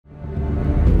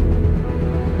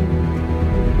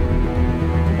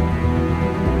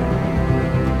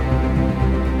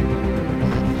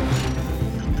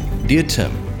Dear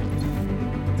Tim,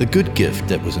 the good gift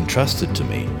that was entrusted to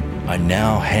me, I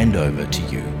now hand over to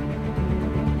you.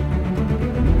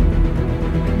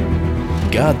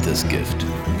 Guard this gift,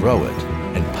 grow it,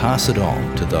 and pass it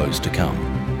on to those to come.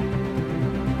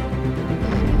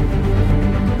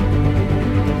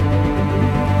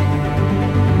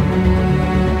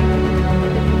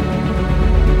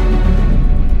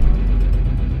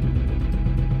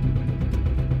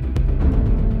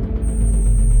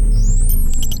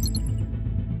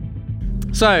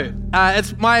 So,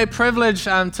 it's my privilege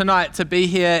tonight to be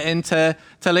here and to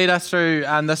lead us through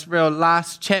this real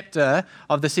last chapter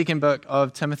of the second book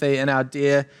of Timothy in our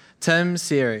Dear Tim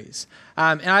series.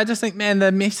 And I just think, man,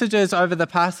 the messages over the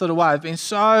past little while have been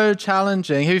so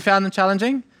challenging. Have you found them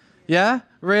challenging? Yeah?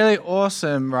 Really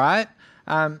awesome, right?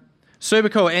 Super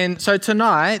cool. And so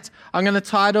tonight, I'm going to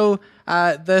title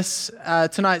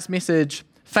tonight's message,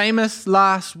 Famous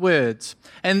Last Words.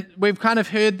 And we've kind of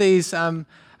heard these...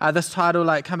 this title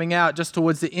coming out just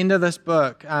towards the end of this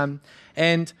book.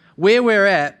 And where we're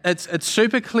at, it's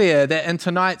super clear that in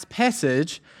tonight's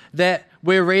passage that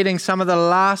we're reading some of the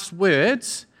last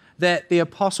words that the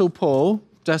Apostle Paul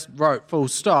just wrote, full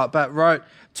stop, but wrote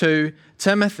to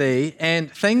Timothy,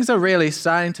 and things are really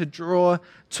starting to draw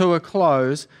to a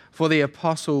close for the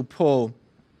Apostle Paul.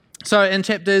 So in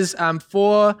chapters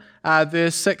 4,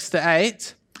 verse 6 to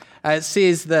 8, it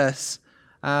says this.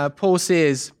 Paul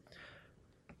says,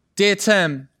 Dear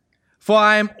Tim, for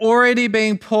I am already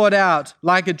being poured out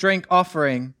like a drink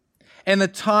offering, and the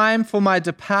time for my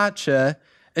departure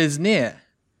is near.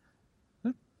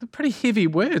 They're pretty heavy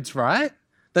words, right?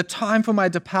 The time for my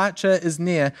departure is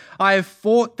near. I have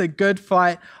fought the good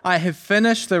fight. I have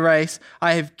finished the race.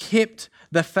 I have kept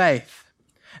the faith.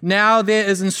 Now there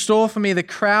is in store for me the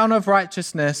crown of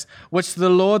righteousness, which the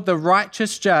Lord, the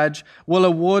righteous judge, will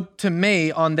award to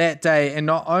me on that day, and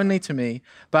not only to me,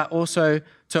 but also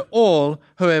to all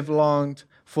who have longed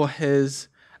for his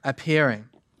appearing.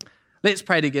 Let's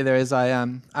pray together as I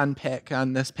unpack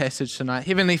this passage tonight.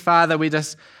 Heavenly Father, we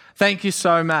just thank you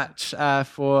so much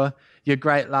for your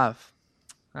great love.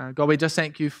 God, we just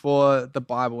thank you for the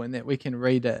Bible and that we can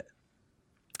read it.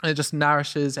 It just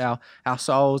nourishes our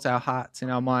souls, our hearts,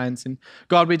 and our minds. And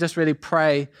God, we just really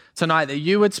pray tonight that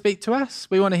you would speak to us.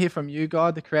 We want to hear from you,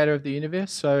 God, the creator of the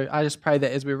universe. So I just pray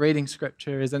that as we're reading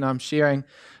scripture, as I'm sharing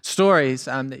stories,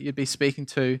 that you'd be speaking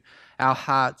to our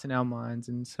hearts and our minds.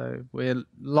 And so we're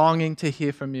longing to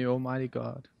hear from you, Almighty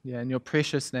God. Yeah, in your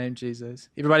precious name, Jesus.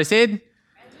 Everybody said?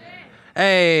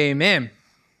 Amen. Amen.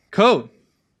 Cool.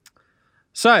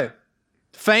 So,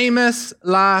 famous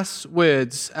last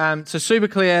words. So super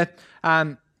clear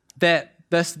that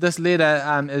this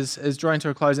letter is drawing to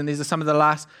a close, and these are some of the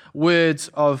last words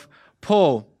of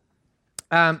Paul.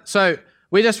 So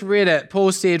we just read it.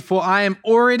 Paul said, "For I am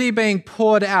already being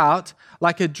poured out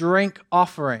like a drink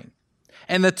offering,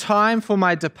 and the time for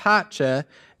my departure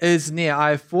is near.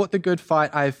 I have fought the good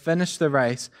fight. I have finished the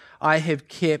race. I have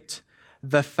kept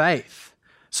the faith."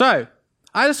 So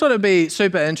I just thought it'd be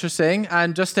super interesting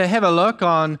and just to have a look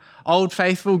on Old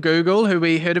Faithful Google, who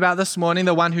we heard about this morning,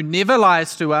 the one who never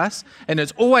lies to us, and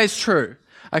it's always true,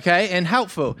 okay, and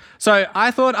helpful. So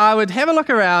I thought I would have a look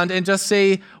around and just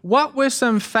see what were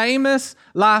some famous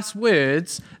last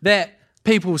words that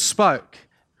people spoke,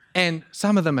 and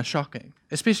some of them are shocking,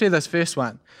 especially this first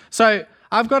one. So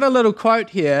I've got a little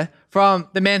quote here from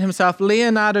the man himself,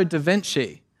 Leonardo da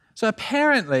Vinci. So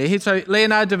apparently,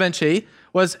 Leonardo da Vinci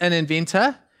was an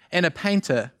inventor and a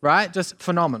painter, right? Just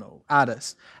phenomenal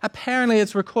artist. Apparently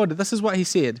it's recorded. This is what he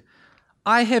said.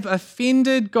 "I have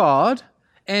offended God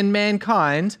and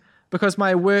mankind because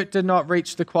my work did not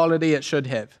reach the quality it should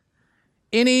have."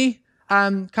 Any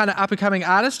kind of up-and-coming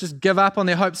artists just give up on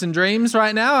their hopes and dreams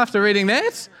right now after reading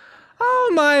that?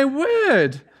 Oh my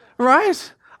word,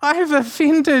 right? I have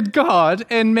offended God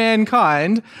and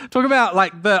mankind. Talk about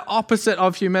the opposite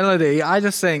of humility. I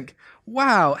just think,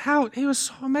 wow, he was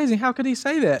so amazing. How could he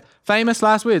say that? Famous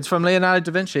last words from Leonardo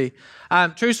da Vinci.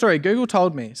 True story, Google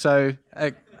told me, so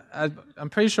I'm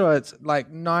pretty sure it's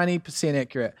 90%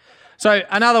 accurate. So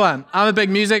another one, I'm a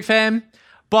big music fan.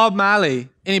 Bob Marley.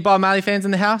 Any Bob Marley fans in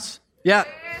the house? Yeah?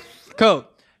 Cool.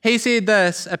 He said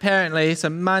this, apparently, so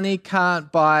money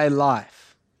can't buy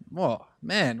life. Whoa,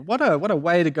 man, what a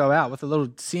way to go out with a little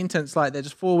sentence like that,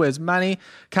 just 4 words. Money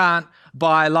can't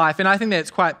buy life. And I think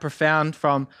that's quite profound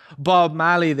from Bob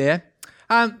Marley there.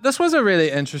 This was a really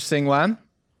interesting one.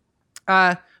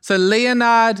 So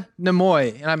Leonard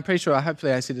Nimoy, and I'm pretty sure,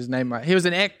 hopefully I said his name right. He was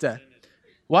an actor.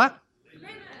 What?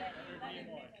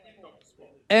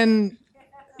 And,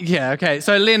 yeah, okay.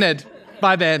 So Leonard,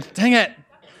 my bad. Dang it.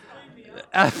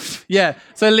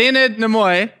 So Leonard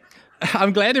Nimoy,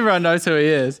 I'm glad everyone knows who he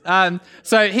is.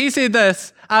 So he said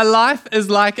this: "Our life is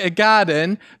like a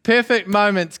garden. Perfect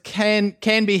moments can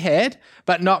be had,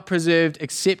 but not preserved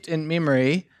except in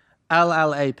memory."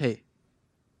 LLAP.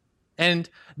 And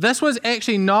this was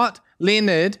actually not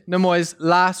Leonard Nimoy's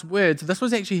last words. This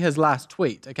was actually his last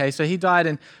tweet. Okay, so he died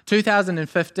in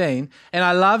 2015, and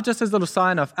I love just his little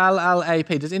sign off,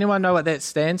 LLAP. Does anyone know what that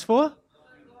stands for?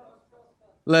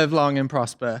 Live long and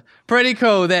prosper. Pretty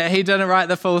cool that he didn't write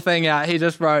the full thing out. He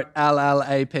just wrote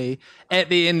LLAP at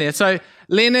the end there. So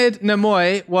Leonard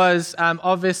Nimoy was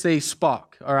obviously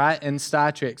Spock, all right, in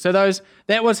Star Trek. So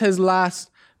that was his last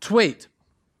tweet.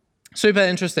 Super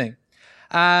interesting.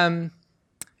 And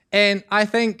I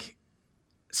think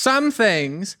some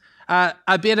things are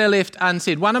better left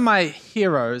unsaid. One of my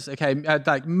heroes, okay,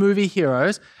 like movie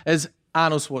heroes, is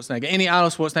Arnold Schwarzenegger. Any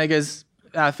Arnold Schwarzenegger's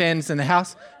fans in the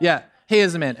house? Yeah. He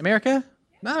is the man. America?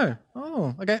 No.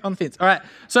 Oh, okay, on the fence. All right.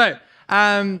 So,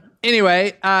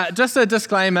 anyway, just a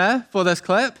disclaimer for this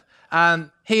clip.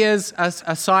 He is a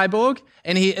cyborg,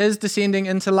 and he is descending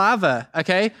into lava,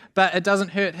 okay? But it doesn't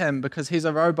hurt him because he's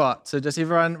a robot. So just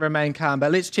everyone remain calm.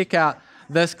 But let's check out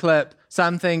this clip.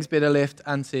 Some things better left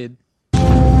unsaid.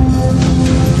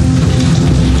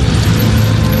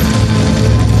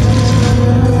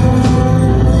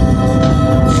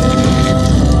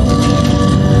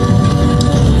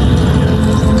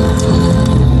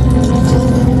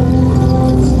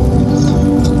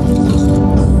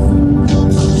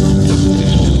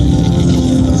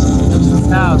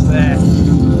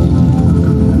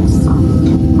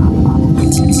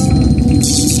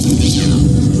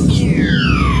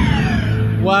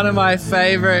 One of my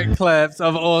favorite clips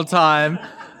of all time,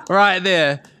 right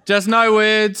there. Just no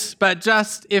words, but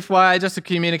just FYI, just to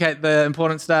communicate the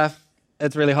important stuff.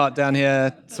 It's really hot down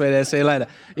here. Sweet ass, see you later.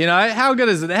 You know, how good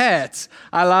is that?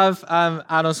 I love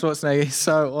Arnold Schwarzenegger. He's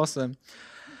so awesome.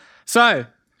 So,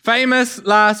 famous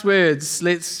last words.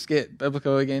 Let's get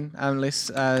biblical again,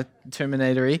 less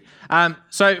Terminatory.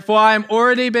 So, for I am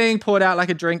already being poured out like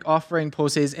a drink offering, Paul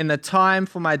says, and the time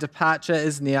for my departure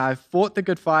is near. I've fought the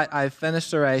good fight. I have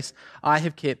finished the race. I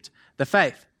have kept the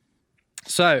faith.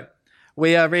 So,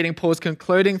 we are reading Paul's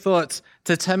concluding thoughts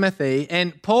to Timothy,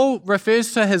 and Paul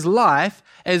refers to his life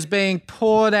as being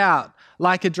poured out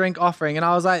like a drink offering. And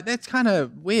I was like, that's kind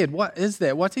of weird. What is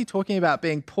that? What's he talking about,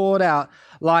 being poured out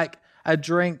like a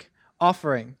drink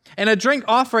offering? And a drink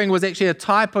offering was actually a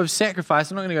type of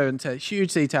sacrifice. I'm not going to go into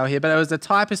huge detail here, but it was a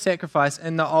type of sacrifice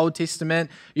in the Old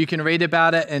Testament. You can read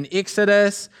about it in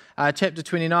Exodus, chapter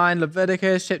 29,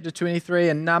 Leviticus, chapter 23,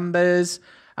 and Numbers.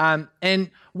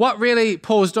 And what really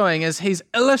Paul's doing is he's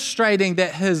illustrating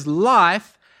that his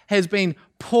life has been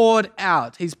poured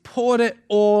out. He's poured it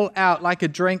all out like a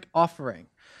drink offering.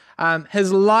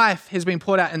 His life has been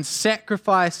poured out in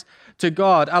sacrifice to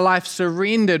God, a life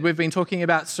surrendered. We've been talking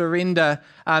about surrender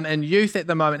in youth at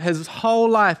the moment. His whole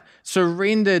life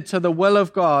surrendered to the will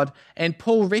of God, and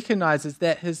Paul recognizes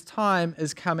that his time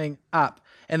is coming up,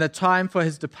 and the time for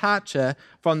his departure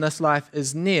from this life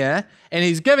is near, and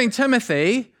he's giving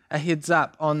Timothy a heads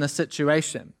up on the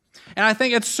situation. And I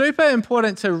think it's super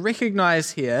important to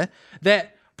recognize here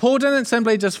that Paul didn't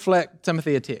simply just flick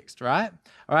Timothy a text, right?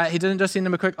 All right, he didn't just send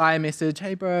him a quick iMessage,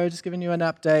 hey bro, just giving you an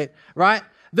update, right?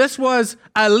 This was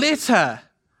a letter,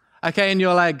 okay? And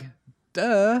you're like,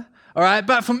 duh, all right?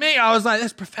 But for me, I was like,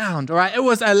 that's profound, all right? It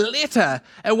was a letter.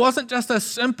 It wasn't just a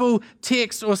simple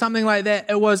text or something like that.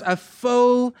 It was a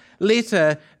full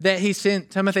letter that he sent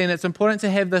Timothy, and it's important to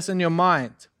have this in your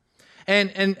mind.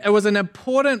 And it was an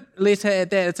important letter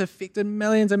at that. It's affected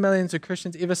millions and millions of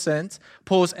Christians ever since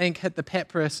Paul's ink hit the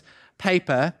papyrus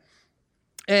paper.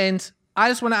 And I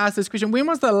just want to ask this question. When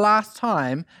was the last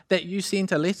time that you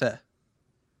sent a letter?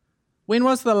 When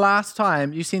was the last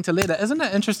time you sent a letter? Isn't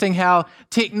it interesting how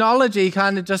technology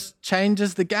kind of just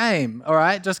changes the game, all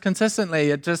right? Just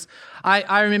consistently.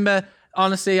 I remember,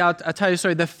 honestly, I'll tell you a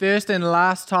story. The first and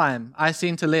last time I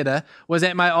sent a letter was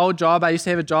at my old job. I used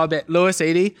to have a job at Lewis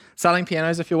Eady, selling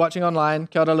pianos. If you're watching online,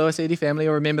 kia ora Lewis Eady family,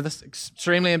 you'll remember this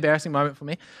extremely embarrassing moment for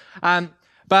me.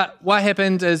 But what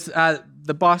happened is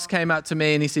the boss came up to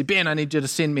me and he said, Ben, I need you to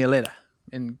send me a letter.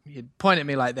 And he'd point at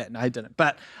me like that. No, he didn't.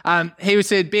 But he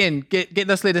said, Ben, get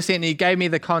this letter sent. And he gave me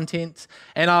the contents.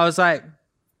 And I was like,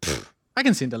 I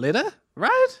can send a letter,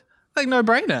 right? Like, no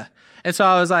brainer. And so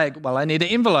I was like, well, I need an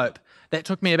envelope. That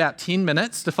took me about 10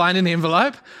 minutes to find an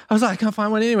envelope. I was like, I can't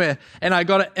find one anywhere. And I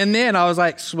got it in there and I was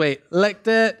like, sweet, licked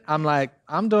it. I'm like,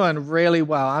 I'm doing really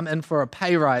well. I'm in for a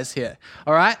pay rise here.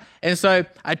 All right. And so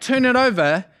I turn it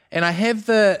over and I have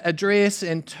the address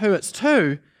and who it's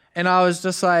to. And I was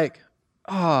just like,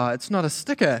 oh, it's not a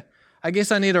sticker. I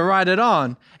guess I need to write it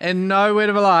on. And no word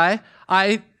of a lie,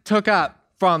 I took up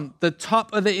from the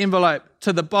top of the envelope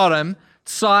to the bottom,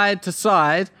 side to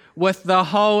side, with the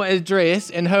whole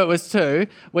address and who it was to.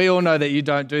 We all know that you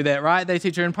don't do that, right? They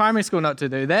teach you in primary school not to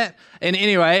do that. And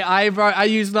anyway, I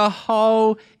used the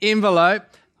whole envelope,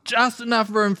 just enough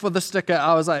room for the sticker.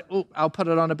 I was like, oh, I'll put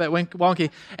it on a bit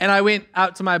wonky. And I went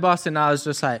up to my boss and I was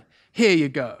just like, here you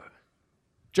go.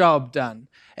 Job done.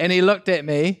 And he looked at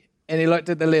me and he looked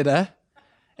at the letter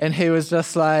and he was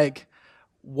just like,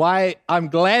 why? I'm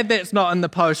glad that's not in the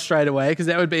post straight away because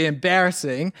that would be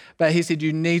embarrassing. But he said,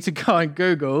 you need to go and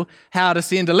Google how to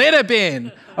send a letter,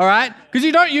 Ben. All right? Because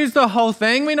you don't use the whole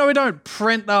thing. We know we don't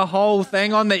print the whole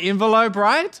thing on the envelope,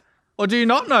 right? Or do you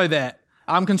not know that?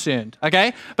 I'm concerned,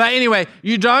 okay? But anyway,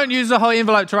 you don't use the whole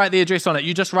envelope to write the address on it.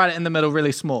 You just write it in the middle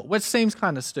really small, which seems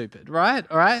kind of stupid, right?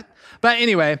 All right? But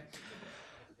anyway,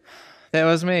 that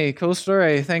was me. Cool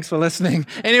story. Thanks for listening.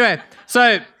 Anyway,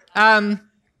 so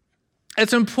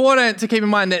it's important to keep in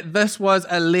mind that this was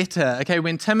a letter, okay?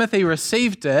 When Timothy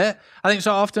received it, I think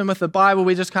so often with the Bible,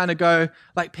 we just kind of go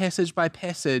like passage by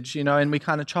passage, and we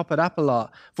kind of chop it up a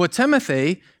lot. For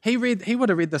Timothy, he would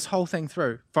have read this whole thing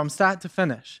through from start to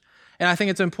finish. And I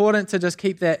think it's important to just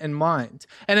keep that in mind.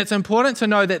 And it's important to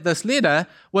know that this letter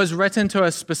was written to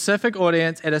a specific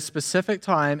audience at a specific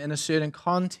time in a certain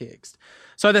context.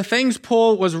 So the things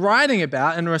Paul was writing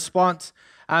about in response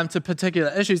to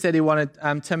particular issues that he wanted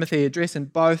Timothy to address in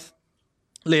both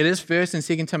letters, 1st and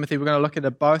 2nd Timothy, we're going to look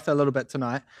at both a little bit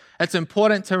tonight. It's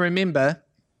important to remember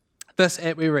this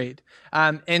as we read.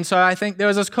 And so I think there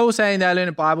was this cool saying that I learned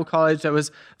at Bible college that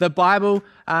was the Bible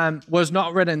was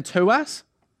not written to us,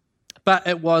 but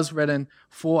it was written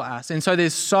for us. And so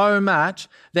there's so much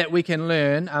that we can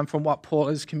learn from what Paul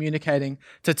is communicating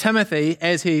to Timothy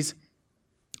as he's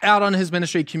out on his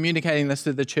ministry communicating this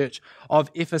to the church of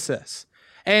Ephesus.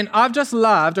 And I've just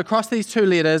loved, across these two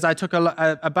letters, I took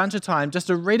a bunch of time just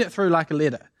to read it through like a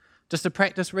letter, just to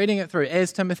practice reading it through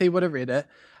as Timothy would have read it,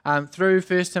 through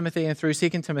 1 Timothy and through 2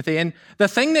 Timothy. And the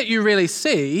thing that you really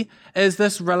see is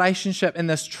this relationship and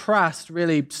this trust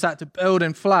really start to build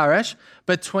and flourish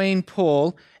between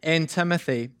Paul and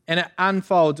Timothy. And it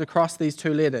unfolds across these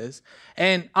two letters.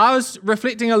 And I was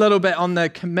reflecting a little bit on the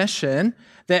commission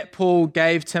that Paul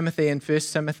gave Timothy in 1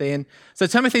 Timothy. And so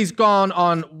Timothy's gone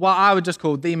on what I would just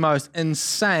call the most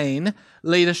insane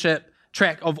leadership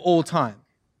track of all time.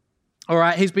 All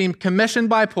right, he's been commissioned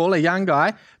by Paul, a young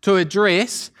guy, to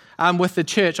address with the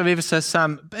church of Ephesus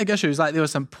some big issues, like there was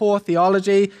some poor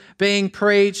theology being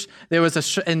preached. There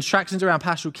was instructions around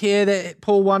pastoral care that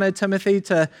Paul wanted Timothy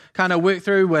to kind of work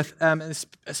through with,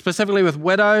 specifically with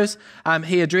widows.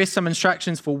 He addressed some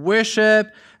instructions for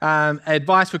worship,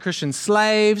 advice for Christian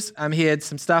slaves. He had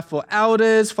some stuff for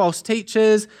elders, false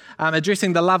teachers,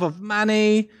 addressing the love of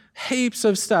money, heaps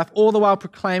of stuff, all the while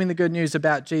proclaiming the good news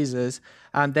about Jesus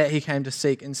that he came to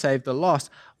seek and save the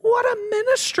lost. What a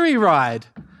ministry ride.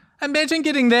 Imagine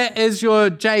getting that as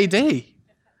your JD,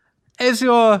 as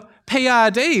your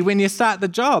PRD when you start the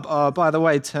job. Oh, by the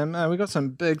way, Tim, we've got some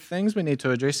big things we need to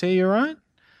address here, you right?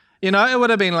 It would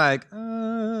have been like,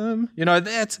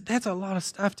 that's a lot of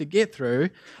stuff to get through.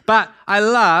 But I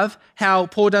love how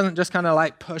Paul doesn't just kind of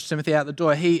like push Timothy out the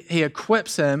door. He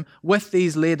equips him with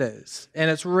these letters.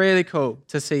 And it's really cool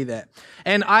to see that.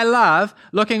 And I love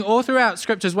looking all throughout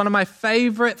scriptures. One of my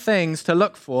favorite things to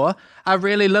look for are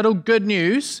really little good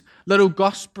news, little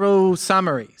gospel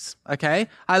summaries, okay?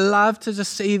 I love to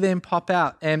just see them pop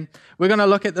out. And we're going to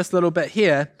look at this little bit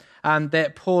here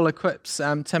that Paul equips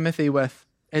Timothy with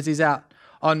as he's out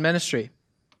on ministry.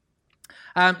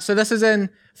 So this is in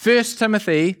 1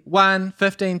 Timothy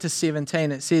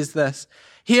 1:15-17. It says this: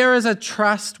 "Here is a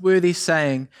trustworthy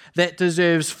saying that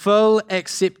deserves full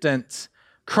acceptance.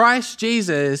 Christ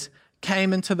Jesus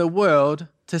came into the world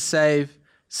to save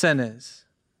sinners."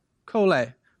 Cool, eh?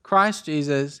 Christ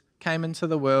Jesus came into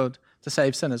the world to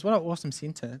save sinners. What an awesome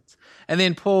sentence. And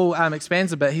then Paul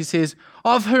expands a bit. He says,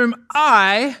 "Of whom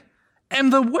I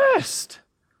am the worst."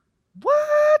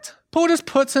 What? Paul just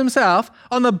puts himself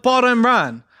on the bottom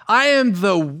run. I am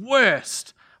the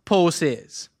worst, Paul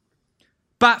says.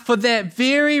 "But for that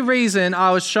very reason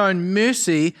I was shown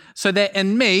mercy, so that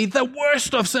in me, the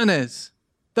worst of sinners,"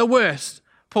 the worst,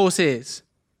 Paul says,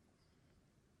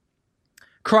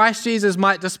 "Christ Jesus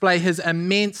might display his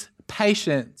immense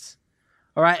patience,"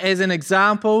 all right, as an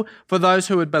example for those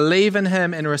who would believe in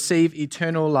him and receive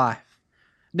eternal life.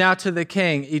 "Now to the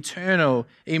King, eternal,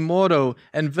 immortal,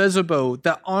 invisible,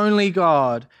 the only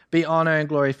God, be honor and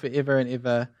glory forever and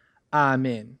ever.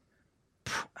 Amen."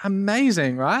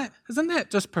 Amazing, right? Isn't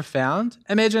that just profound?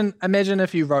 Imagine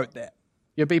if you wrote that.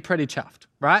 You'd be pretty chuffed,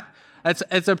 right?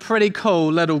 It's a pretty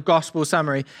cool little gospel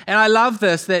summary. And I love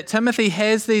this, that Timothy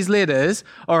has these letters,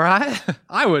 all right?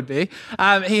 I would be.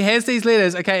 He has these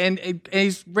letters, okay,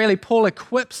 and Paul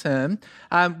equips him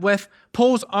with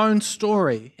Paul's own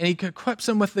story. And he equips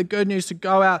him with the good news to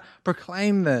go out,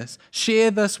 proclaim this,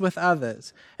 share this with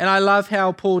others. And I love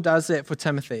how Paul does that for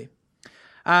Timothy.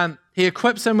 He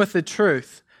equips him with the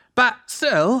truth. But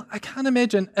still, I can't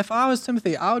imagine, if I was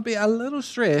Timothy, I would be a little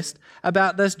stressed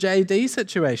about this JD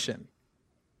situation.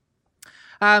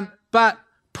 But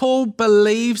Paul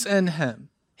believes in him.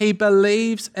 He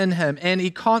believes in him, and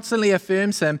he constantly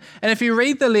affirms him. And if you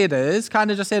read the letters,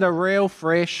 kind of just at a real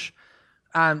fresh,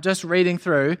 just reading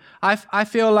through, I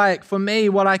feel like, for me,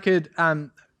 what I could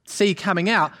see coming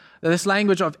out, this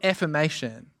language of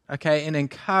affirmation, okay, and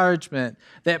encouragement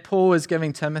that Paul is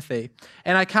giving Timothy.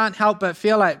 And I can't help but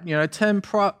feel like,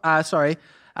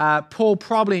 Paul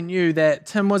probably knew that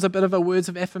Tim was a bit of a words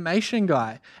of affirmation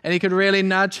guy, and he could really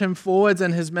nudge him forwards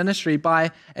in his ministry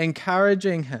by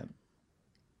encouraging him.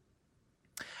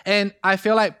 And I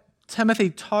feel like Timothy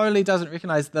totally doesn't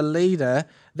recognize the leader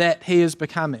that he is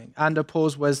becoming under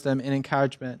Paul's wisdom and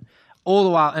encouragement, all the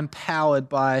while empowered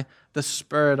by the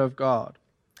Spirit of God.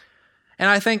 And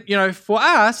I think, for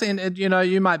us, and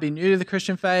you might be new to the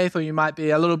Christian faith, or you might be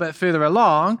a little bit further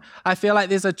along, I feel like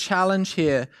there's a challenge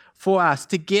here for us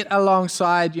to get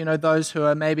alongside, those who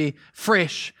are maybe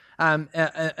fresh in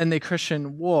their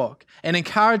Christian walk, and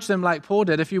encourage them like Paul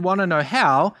did. If you want to know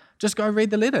how, just go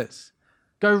read the letters.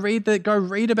 Go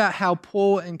read about how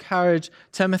Paul encouraged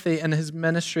Timothy in his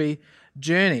ministry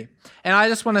journey. And I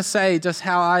just want to say just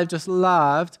how I've just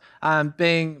loved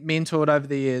being mentored over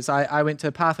the years. I went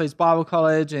to Pathways Bible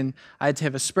College, and I had to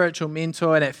have a spiritual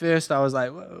mentor, and at first I was like,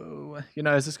 whoa,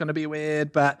 is this going to be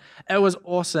weird? But it was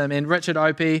awesome. And Richard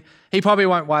Opie, he probably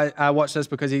won't watch this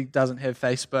because he doesn't have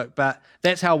Facebook, but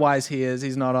that's how wise he is.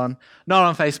 He's not on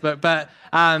Facebook. But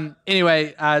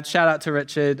anyway, shout out to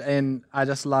Richard, and I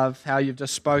just love how you've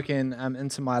just spoken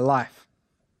into my life.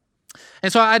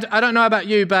 And so I don't know about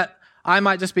you, but I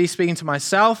might just be speaking to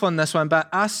myself on this one, but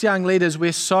us young leaders,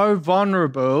 we're so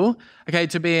vulnerable, okay,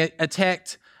 to be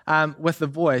attacked with the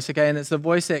voice, okay, and it's the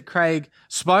voice that Craig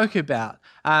spoke about.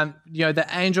 The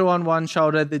angel on one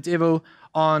shoulder, the devil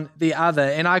on the other,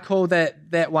 and I call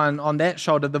that one on that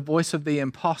shoulder the voice of the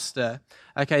imposter,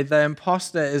 okay. The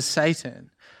imposter is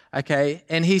Satan, okay,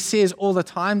 and he says all the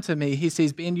time to me, he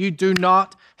says, Ben, you do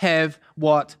not have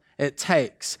what it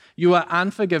takes. You are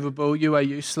unforgivable, you are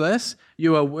useless,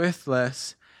 you are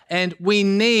worthless, and we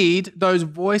need those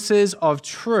voices of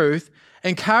truth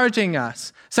encouraging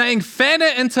us, saying, fan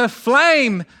it into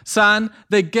flame, son,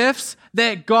 the gifts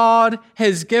that God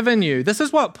has given you. This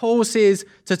is what Paul says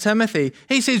to Timothy.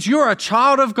 He says, you're a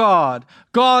child of God.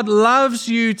 God loves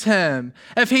you, Tim.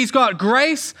 If he's got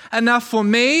grace enough for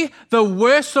me, the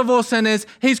worst of all sinners,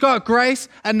 he's got grace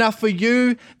enough for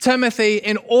you, Timothy,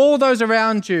 and all those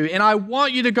around you. And I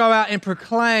want you to go out and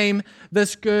proclaim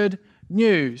this good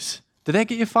news. Did that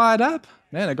get you fired up?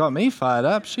 Man, it got me fired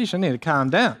up. Sheesh, I need to calm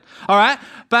down. All right,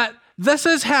 but this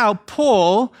is how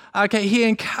Paul, he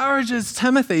encourages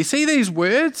Timothy. See these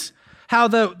words? How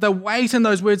the weight in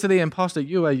those words of the imposter,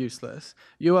 you are useless,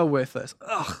 you are worthless.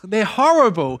 Ugh, they're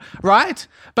horrible, right?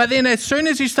 But then as soon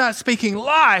as you start speaking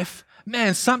life,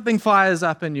 man, something fires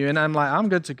up in you, and I'm like, I'm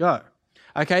good to go.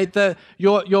 Okay,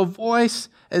 your voice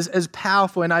is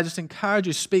powerful, and I just encourage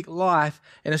you to speak life,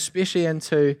 and especially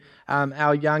into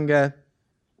our younger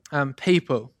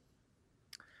people.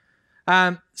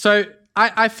 So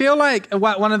I feel like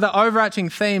one of the overarching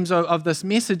themes of this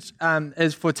message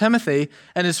is for Timothy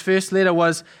in his first letter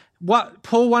was what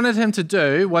Paul wanted him to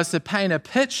do was to paint a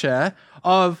picture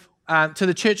of to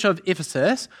the church of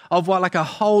Ephesus of what like a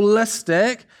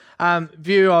holistic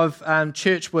view of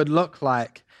church would look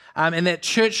like. And that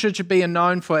church should be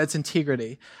known for its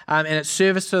integrity and its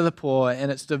service to the poor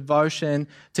and its devotion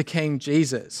to King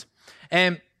Jesus.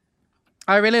 And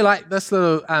I really like this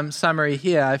little summary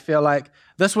here. I feel like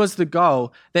this was the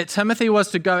goal, that Timothy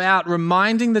was to go out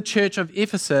reminding the church of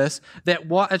Ephesus that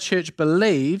what a church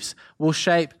believes will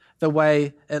shape the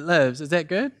way it lives. Is that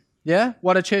good? Yeah?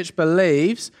 What a church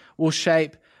believes will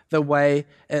shape the way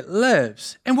it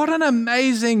lives. And what an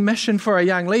amazing mission for a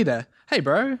young leader. Hey,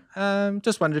 bro,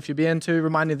 just wondered if you'd be into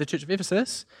reminding the church of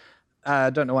Ephesus.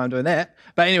 Don't know why I'm doing that.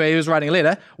 But anyway, he was writing a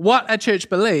letter. What a church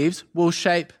believes will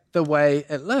shape the way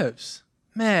it lives.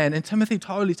 Man, and Timothy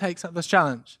totally takes up this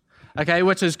challenge, okay,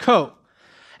 which is cool.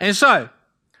 And so,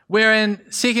 we're in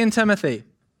 2 Timothy,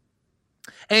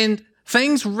 and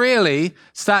things really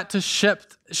start to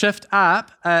shift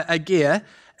up a gear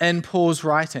in Paul's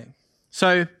writing.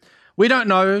 So, We don't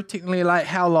know technically like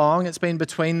how long it's been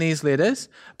between these letters,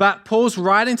 but Paul's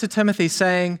writing to Timothy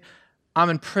saying, I'm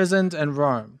imprisoned in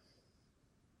Rome.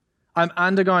 I'm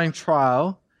undergoing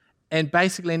trial and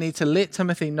basically need to let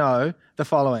Timothy know the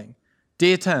following.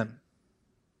 Dear Tim,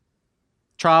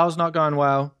 trial's not going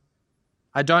well.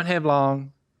 I don't have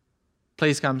long.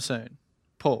 Please come soon.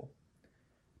 Paul.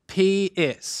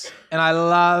 P.S. And I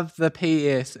love the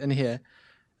P.S. in here.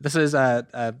 This is,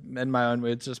 in my own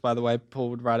words, just by the way,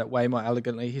 Paul would write it way more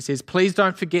elegantly. He says, please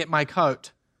don't forget my coat.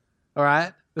 All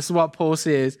right? This is what Paul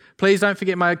says. Please don't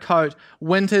forget my coat.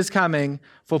 Winter's coming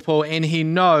for Paul, and he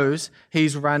knows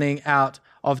he's running out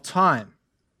of time.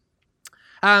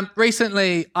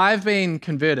 Recently, I've been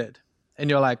converted.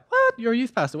 And you're like, what? You're a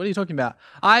youth pastor. What are you talking about?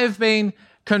 I've been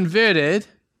converted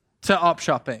to op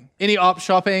shopping. Any op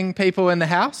shopping people in the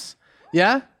house?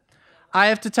 Yeah? I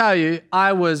have to tell you,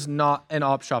 I was not an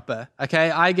op shopper,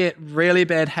 okay? I get really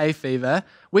bad hay fever.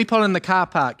 We pull in the car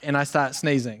park and I start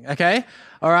sneezing, okay?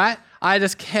 All right? I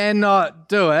just cannot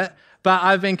do it. But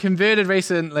I've been converted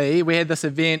recently. We had this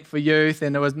event for youth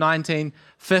and it was 1950s,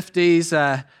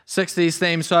 60s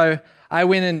theme. So I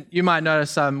went and you might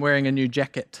notice I'm wearing a new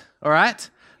jacket, all right?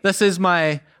 This is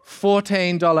my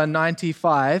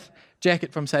 $14.95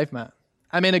 jacket from SafeMart.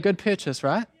 I mean, a good purchase,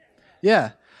 right?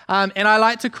 Yeah. And I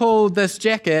like to call this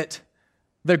jacket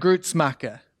the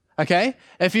Grootsmacher, okay?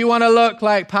 If you want to look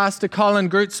like Pastor Colin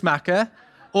Grootsmacher,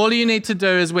 all you need to do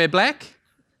is wear black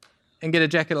and get a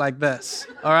jacket like this,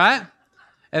 all right?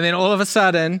 And then all of a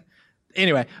sudden,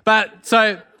 anyway. But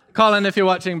so, Colin, if you're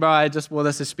watching, bro, I just wore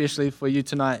this especially for you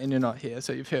tonight and you're not here,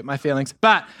 so you've hurt my feelings.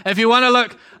 But if you want to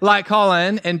look like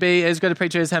Colin and be as good a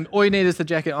preacher as him, all you need is the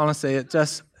jacket, honestly. It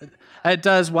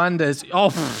does wonders. Oh,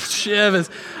 shivers.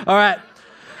 All right.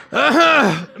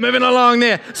 Moving along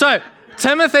there. So,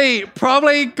 Timothy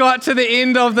probably got to the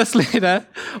end of this letter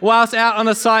whilst out on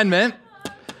assignment,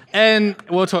 and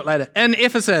we'll talk later, in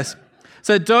Ephesus.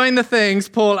 So, doing the things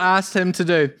Paul asked him to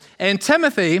do. And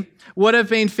Timothy would have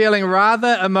been feeling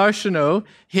rather emotional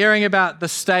hearing about the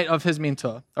state of his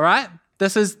mentor. All right?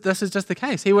 This is just the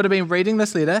case. He would have been reading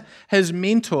this letter. His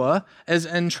mentor is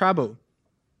in trouble.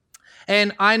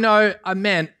 And I know,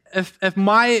 man, if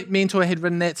my mentor had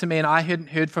written that to me and I hadn't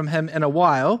heard from him in a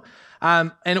while,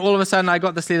 and all of a sudden I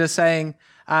got this letter saying,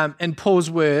 in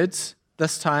Paul's words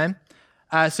this time,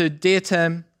 so dear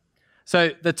Tim,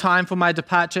 so the time for my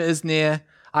departure is near.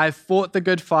 I've fought the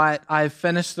good fight. I've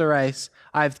finished the race.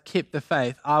 I've kept the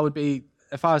faith. I would be,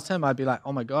 if I was Tim, I'd be like,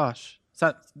 oh my gosh,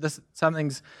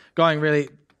 something's going really,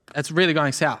 it's really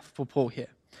going south for Paul here.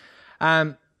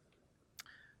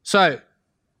 So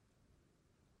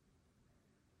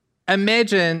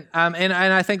imagine, and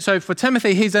I think so for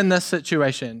Timothy, he's in this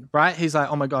situation, right? He's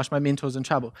like, oh my gosh, my mentor's in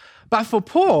trouble. But for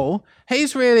Paul,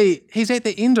 he's at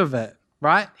the end of it,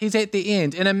 right? He's at the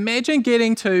end. And imagine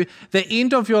getting to the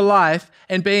end of your life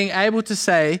and being able to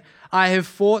say, I have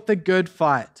fought the good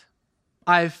fight.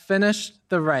 I have finished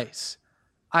the race.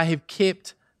 I have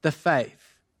kept the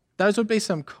faith. Those would be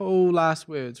some cool last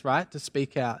words, right? To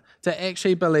speak out, to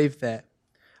actually believe that.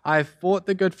 I have fought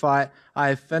the good fight. I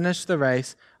have finished the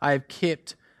race. I have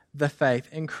kept the faith.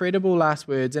 Incredible last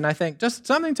words. And I think just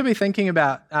something to be thinking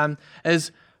about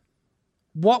is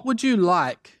what would you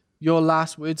like your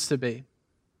last words to be?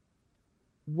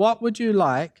 What would you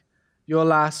like your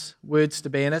last words to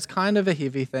be? And it's kind of a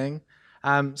heavy thing.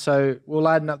 So we'll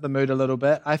lighten up the mood a little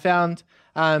bit. I found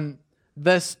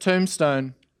this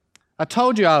tombstone. I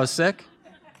told you I was sick.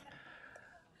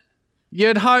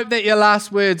 You'd hope that your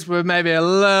last words were maybe a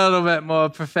little bit more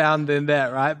profound than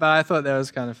that, right? But I thought that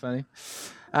was kind of funny.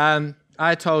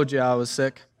 I told you I was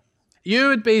sick. You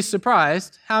would be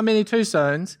surprised how many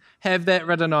tombstones have that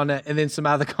written on it and then some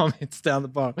other comments down the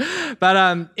bottom.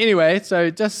 But anyway, so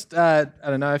just, I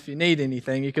don't know, if you need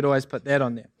anything, you could always put that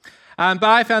on there. But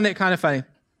I found that kind of funny.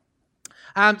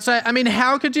 So, I mean,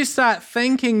 how could you start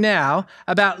thinking now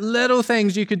about little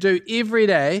things you could do every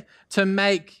day to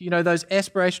make, those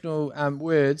aspirational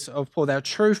words of Paul, they're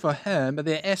true for him, but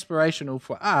they're aspirational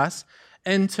for us,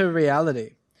 into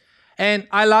reality? And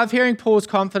I love hearing Paul's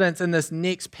confidence in this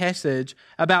next passage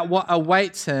about what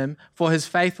awaits him for his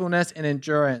faithfulness and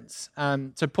endurance.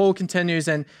 So Paul continues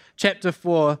in chapter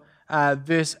 4,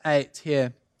 verse 8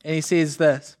 here, and he says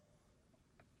this.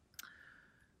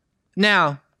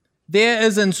 Now, there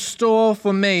is in store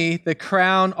for me the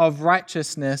crown of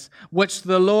righteousness, which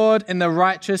the Lord and the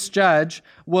righteous judge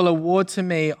will award to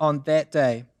me on that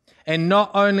day. And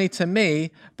not only to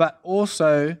me, but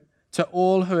also to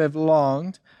all who have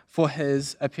longed for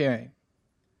his appearing.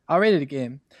 I'll read it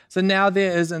again. So now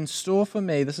there is in store for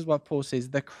me, this is what Paul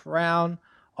says, the crown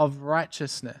of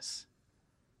righteousness.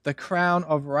 the crown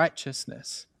of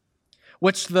righteousness,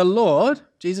 which the Lord,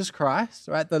 Jesus Christ,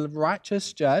 right, the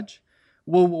righteous judge,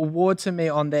 will award to me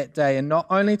on that day, and not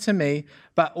only to me,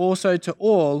 but also to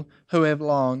all who have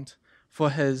longed for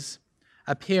his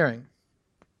appearing.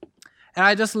 And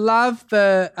I just love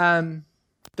the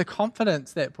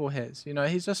confidence that Paul has. You know,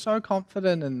 he's just so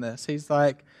confident in this. He's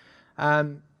like,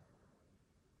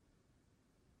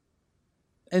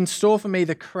 in store for me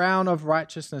the crown of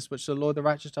righteousness, which the Lord, the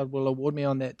righteous judge, will award me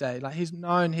on that day. Like, he's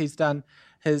known, he's done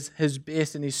his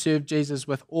best, and he's served Jesus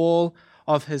with all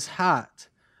of his heart.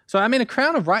 So, I mean, a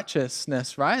crown of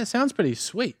righteousness, right? It sounds pretty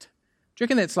sweet. Do you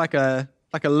reckon it's like a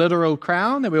literal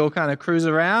crown that we all kind of cruise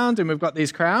around and we've got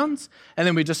these crowns and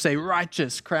then we just say,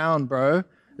 righteous crown, bro?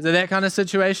 Is it that kind of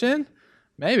situation?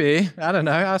 Maybe. I don't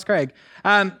know. Ask Craig.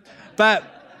 But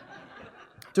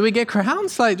do we get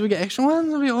crowns? Like, do we get extra ones?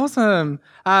 That'd be awesome.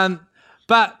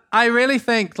 But I really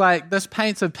think, like, this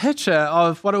paints a picture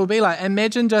of what it will be like.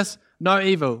 Imagine just no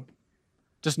evil,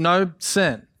 just no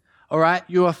sin. All right,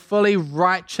 you are fully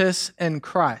righteous in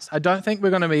Christ. I don't think we're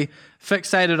going to be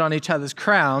fixated on each other's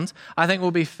crowns. I think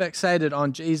we'll be fixated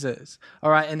on Jesus,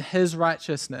 all right, and his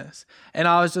righteousness. And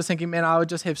I was just thinking, man, I would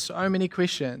just have so many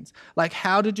questions. Like,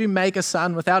 how did you make a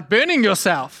sun without burning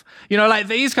yourself? You know, like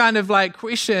these kind of like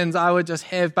questions I would just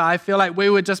have, but I feel like we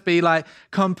would just be like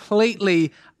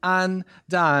completely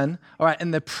undone, all right,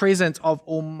 in the presence of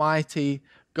Almighty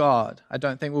God. I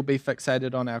don't think we'll be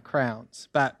fixated on our crowns,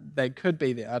 but they could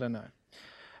be there. I don't know.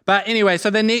 But anyway, so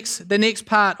the next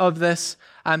part of this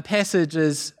passage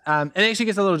is, it actually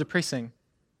gets a little depressing.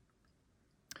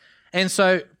 And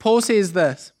so Paul says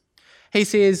this. He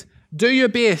says, do your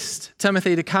best,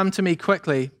 Timothy, to come to me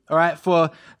quickly, all right, for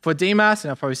Demas,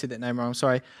 and I probably said that name wrong,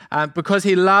 sorry, because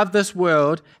he loved this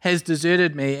world, has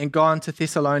deserted me and gone to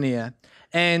Thessalonica.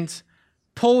 And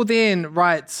Paul then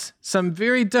writes some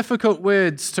very difficult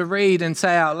words to read and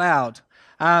say out loud.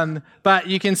 But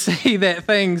you can see that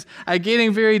things are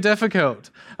getting very difficult,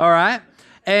 all right?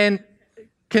 And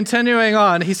continuing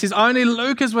on, he says, only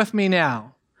Luke is with me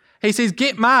now. He says,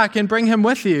 get Mark and bring him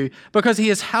with you because he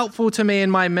is helpful to me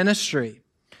in my ministry,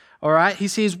 all right? He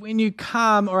says, when you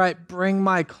come, all right, bring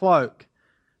my cloak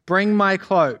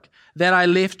that I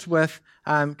left with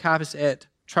Carpus at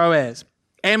Troas,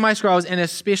 and my scrolls, and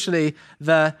especially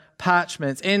the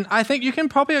parchments. And I think you can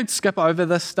probably skip over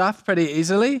this stuff pretty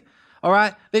easily. All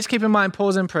right, let's keep in mind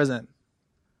Paul's in prison.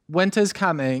 Winter's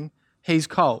coming, he's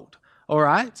cold. All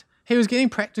right, he was getting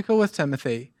practical with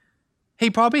Timothy. He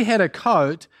probably had a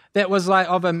coat that was like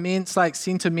of immense like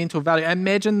sentimental value.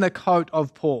 Imagine the coat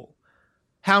of Paul.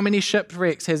 How many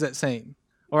shipwrecks has it seen?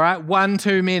 All right, one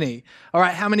too many. All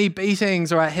right, how many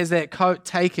beatings, all right, has that coat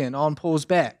taken on Paul's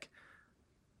back?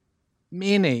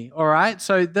 Many, all right?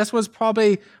 So this was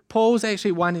probably, Paul's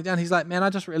actually winding down. He's like, man, I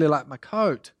just really like my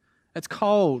coat. It's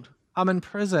cold. I'm in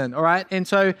prison, all right? And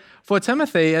so for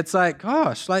Timothy, it's like,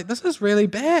 gosh, like this is really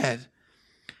bad.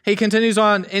 He continues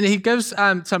on and he gives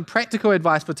some practical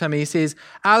advice for Timothy. He says,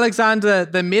 Alexander,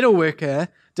 the metalworker,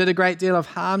 did a great deal of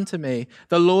harm to me.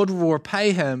 The Lord will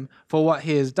repay him for what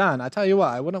he has done. I tell you what,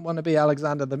 I wouldn't want to be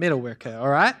Alexander, the metalworker, all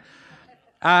right?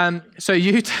 So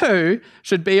you too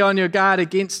should be on your guard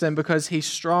against him because he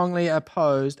strongly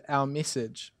opposed our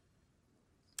message.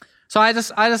 So I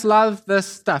just love this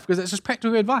stuff because it's just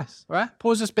practical advice, all right?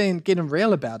 Paul's just been getting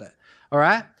real about it, all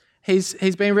right? He's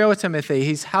been real with Timothy.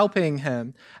 He's helping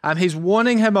him. He's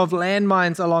warning him of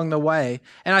landmines along the way.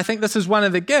 And I think this is one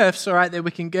of the gifts, all right, that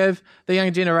we can give the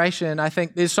young generation. I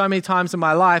think there's so many times in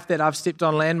my life that I've stepped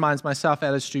on landmines myself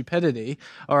out of stupidity,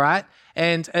 all right?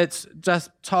 And it's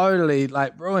just totally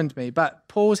like ruined me. But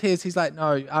Paul's here, he's like,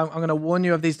 no, I'm going to warn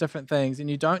you of these different things and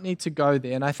you don't need to go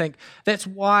there. And I think that's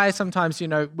why sometimes, you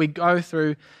know, we go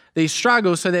through these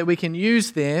struggles so that we can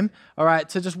use them, all right,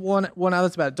 to just warn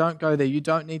others about it. Don't go there. You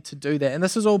don't need to do that. And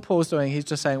this is all Paul's doing. He's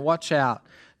just saying, watch out,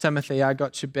 Timothy, I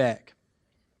got your back.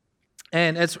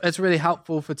 And it's really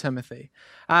helpful for Timothy.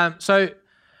 So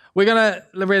we're going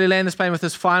to really land this plane with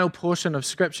this final portion of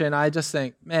Scripture, and I just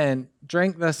think, man,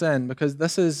 drink this in because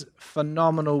this is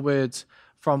phenomenal words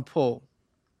from Paul.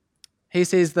 He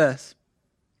says this.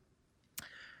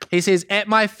 He says, at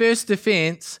my first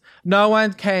defense, no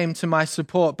one came to my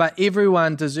support, but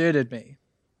everyone deserted me.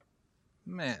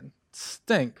 Man,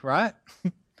 stink, right?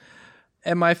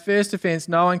 At my first defense,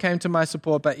 no one came to my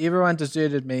support, but everyone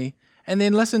deserted me. And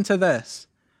then listen to this.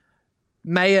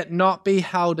 May it not be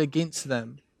held against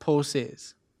them, Paul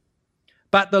says.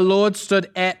 But the Lord stood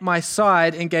at my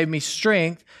side and gave me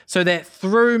strength so that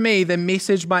through me the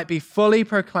message might be fully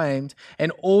proclaimed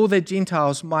and all the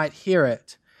Gentiles might hear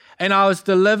it. and I was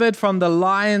delivered from the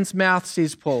lion's mouth,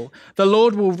 says Paul. The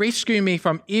Lord will rescue me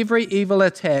from every evil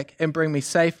attack and bring me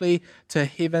safely to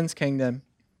heaven's kingdom.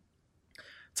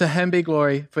 To him be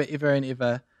glory forever and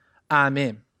ever.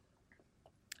 Amen.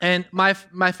 And my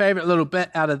favorite little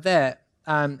bit out of that,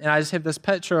 and I just have this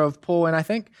picture of Paul, and I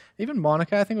think even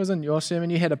Monica, I think it was in your sermon,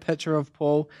 you had a picture of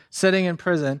Paul sitting in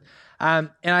prison.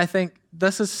 And I think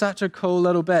this is such a cool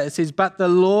little bit. It says, but the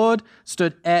Lord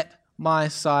stood at my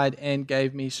side and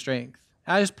gave me strength.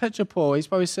 And I just picture Paul, he's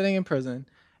probably sitting in prison,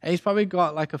 and he's probably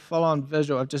got like a full-on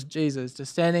visual of just Jesus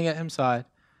just standing at his side.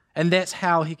 And that's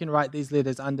how he can write these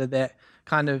letters under that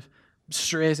kind of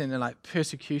stress and like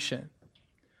persecution.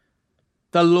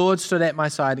 The Lord stood at my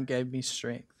side and gave me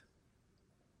strength.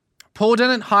 Paul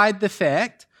didn't hide the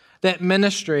fact that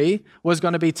ministry was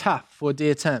going to be tough for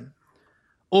dear Tim.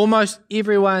 Almost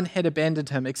everyone had abandoned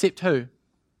him, except who?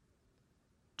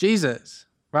 Jesus,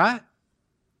 right?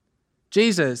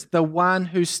 Jesus, the one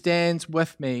who stands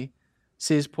with me,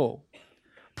 says Paul.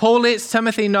 Paul lets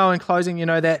Timothy know in closing,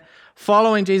 that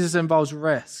following Jesus involves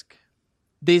risk.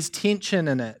 There's tension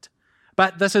in it.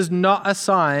 But this is not a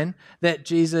sign that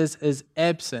Jesus is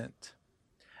absent.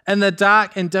 In the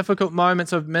dark and difficult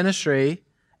moments of ministry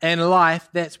and life,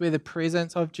 that's where the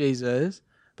presence of Jesus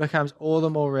becomes all the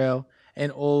more real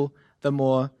and all the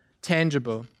more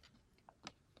tangible.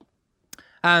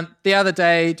 The other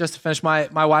day, just to finish,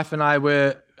 my wife and I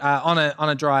were on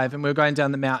a drive, and we were going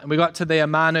down the mountain. We got to the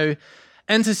Amanu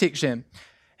intersection.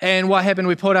 And what happened,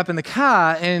 we pulled up in the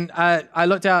car, and I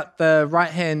looked out the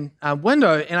right-hand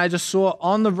window, and I just saw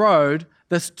on the road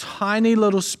this tiny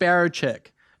little sparrow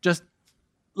chick just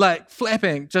like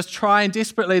flapping, just trying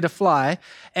desperately to fly.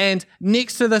 And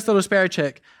next to this little sparrow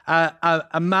chick,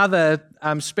 a mother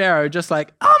sparrow just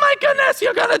like, oh my goodness,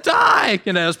 you're going to die.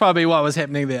 It was probably what was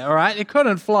happening there, all right? It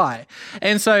couldn't fly.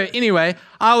 And so anyway,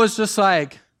 I was just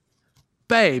like,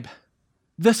 babe,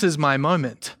 this is my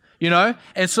moment,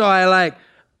 And so I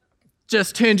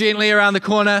just turn gently around the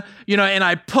corner, and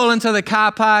I pull into the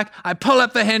car park. I pull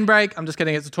up the handbrake. I'm just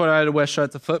kidding. It's a Toyota Wish, so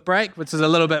it's a foot brake, which is a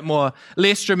little bit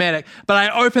less dramatic. But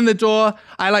I open the door.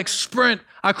 I sprint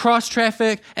across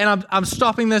traffic, and I'm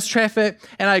stopping this traffic,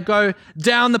 and I go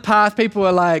down the path. People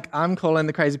are like, I'm calling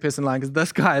the crazy person line because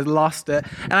this guy has lost it.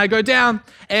 And I go down,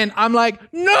 and I'm like,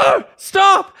 no,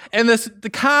 stop. And the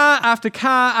car after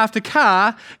car after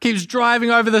car keeps driving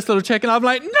over this little chick, and I'm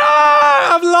like, no,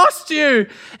 I've lost you.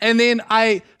 And then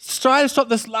I try to stop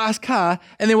this last car,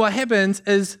 and then what happens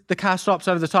is the car stops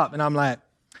over the top, and I'm like,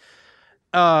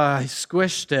 oh, I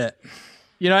squished it.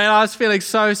 And I was feeling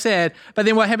so sad. But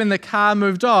then what happened, the car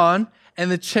moved on,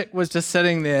 and the chick was just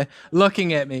sitting there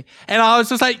looking at me. And I was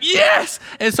just like, yes!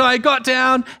 And so I got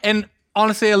down, and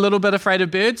honestly a little bit afraid of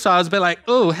birds, so I was a bit like,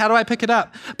 oh, how do I pick it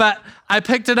up? But I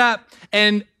picked it up,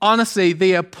 and honestly,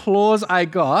 the applause I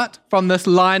got from this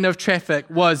line of traffic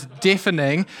was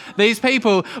deafening. These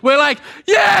people were like,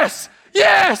 yes!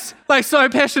 Yes! So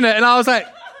passionate. And I was like,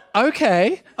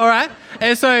 okay, all right.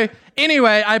 And so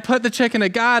anyway, I put the chick in a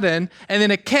garden, and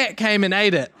then a cat came and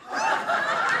ate it.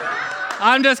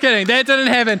 I'm just kidding. That didn't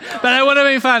happen, but it would have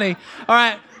been funny. All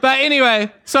right. But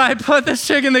anyway, so I put this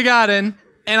chick in the garden,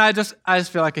 and I just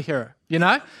feel like a hero,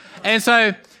 And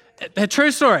so, a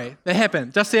true story that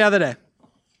happened just the other day.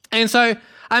 And so,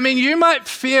 you might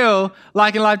feel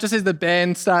like in life, just as the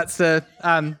band starts to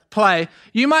play,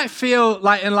 you might feel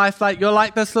like in life, like you're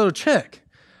like this little chick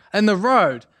in the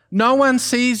road. No one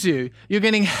sees you. You're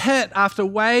getting hit after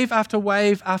wave after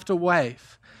wave after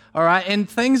wave, all right? And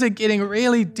things are getting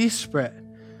really desperate,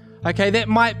 okay? That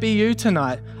might be you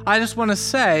tonight. I just want to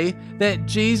say that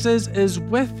Jesus is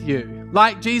with you.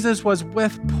 Like Jesus was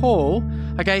with Paul,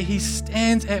 okay? He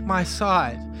stands at my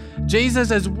side. Jesus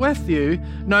is with you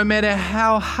no matter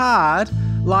how hard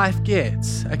life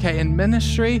gets, okay? In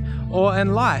ministry or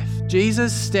in life.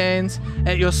 Jesus stands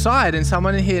at your side, and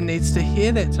someone in here needs to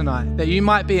hear that tonight, that you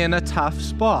might be in a tough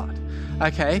spot,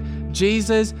 okay?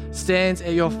 Jesus stands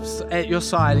at your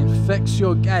side, and fix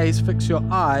your gaze, fix your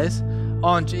eyes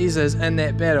on Jesus in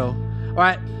that battle, all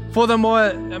right? For the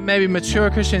more maybe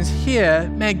mature Christians here,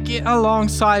 man, get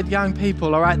alongside young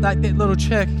people, all right? Like that little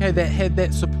chick, okay, that had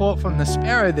that support from the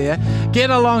sparrow there. Get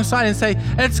alongside and say,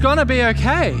 it's going to be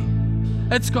okay.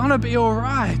 It's going to be all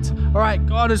right. All right,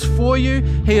 God is for you.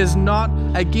 He is not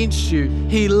against you.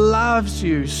 He loves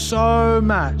you so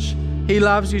much. He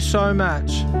loves you so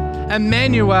much.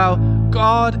 Emmanuel,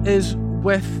 God is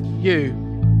with you.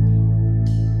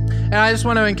 And I just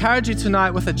want to encourage you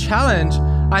tonight with a challenge.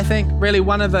 I think really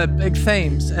one of the big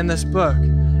themes in this book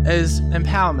is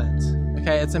empowerment.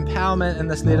 Okay, it's empowerment in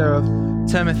this letter of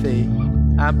Timothy.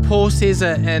 Paul says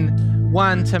it in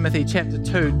 1 Timothy chapter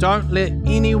 2, don't let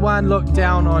anyone look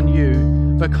down on you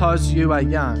because you are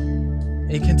young.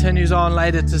 He continues on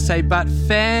later to say, but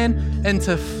fan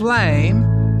into flame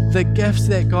the gifts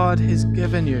that God has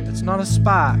given you. It's not a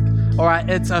spark, all right?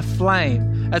 It's a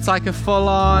flame. It's like a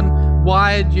full-on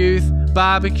wired youth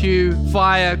barbecue,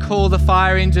 fire, call the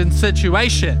fire engine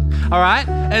situation, all right?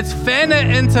 It's fan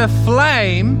it into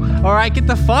flame, all right? Get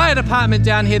the fire department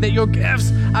down here that your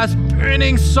gifts are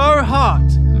burning so hot,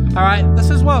 all right? This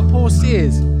is what Paul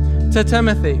says to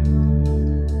Timothy.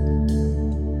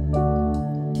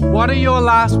 What are your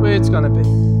last words going to be?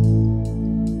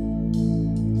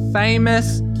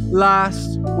 Famous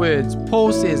last words.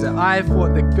 Paul says it. I have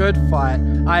fought the good fight.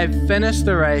 I have finished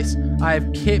the race. I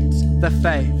have kept the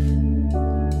faith.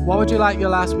 What would you like your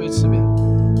last words to be?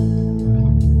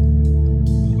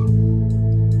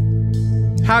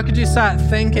 How could you start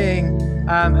thinking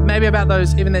maybe about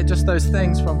those, even just those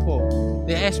things from Paul,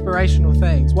 the aspirational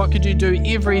things? What could you do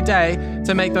every day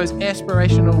to make those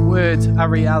aspirational words a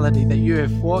reality? That you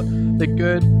have fought the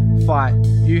good fight,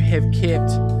 you have kept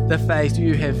the faith,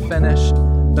 you have finished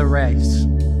the race.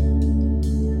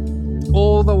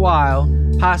 All the while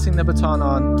passing the baton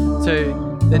on to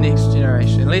the next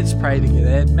generation. Let's pray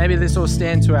together. Maybe let's all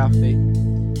stand to our feet.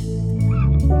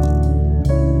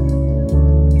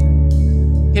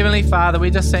 Heavenly Father, we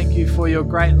just thank you for your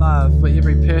great love for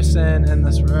every person in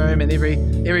this room and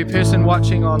every person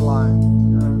watching online.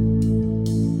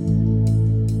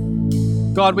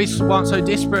 God, we want so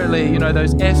desperately,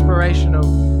 those aspirational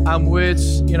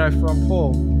words, from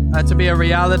Paul to be a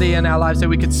reality in our lives, that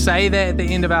we could say that at the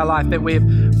end of our life, that we have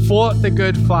fought the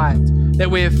good fight,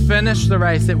 that we have finished the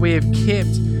race, that we have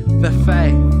kept the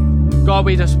faith. God,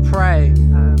 we just pray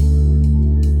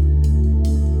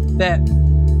that,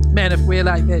 man, if we're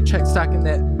like that chick stuck in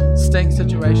that stink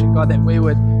situation, God, that we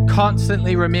would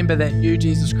constantly remember that you,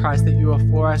 Jesus Christ, that you are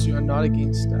for us, you are not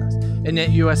against us, and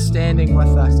that you are standing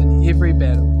with us in every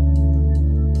battle.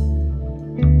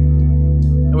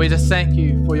 And we just thank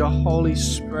you for your Holy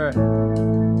Spirit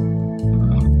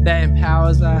that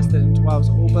empowers us, that indwells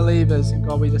all believers. And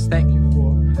God, we just thank you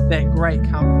for that great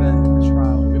comfort in the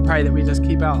trial. We pray that we just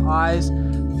keep our eyes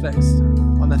fixed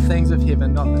on the things of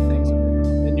heaven, not the things of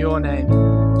earth. In your name,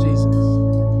 Jesus.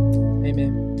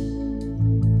 Amen.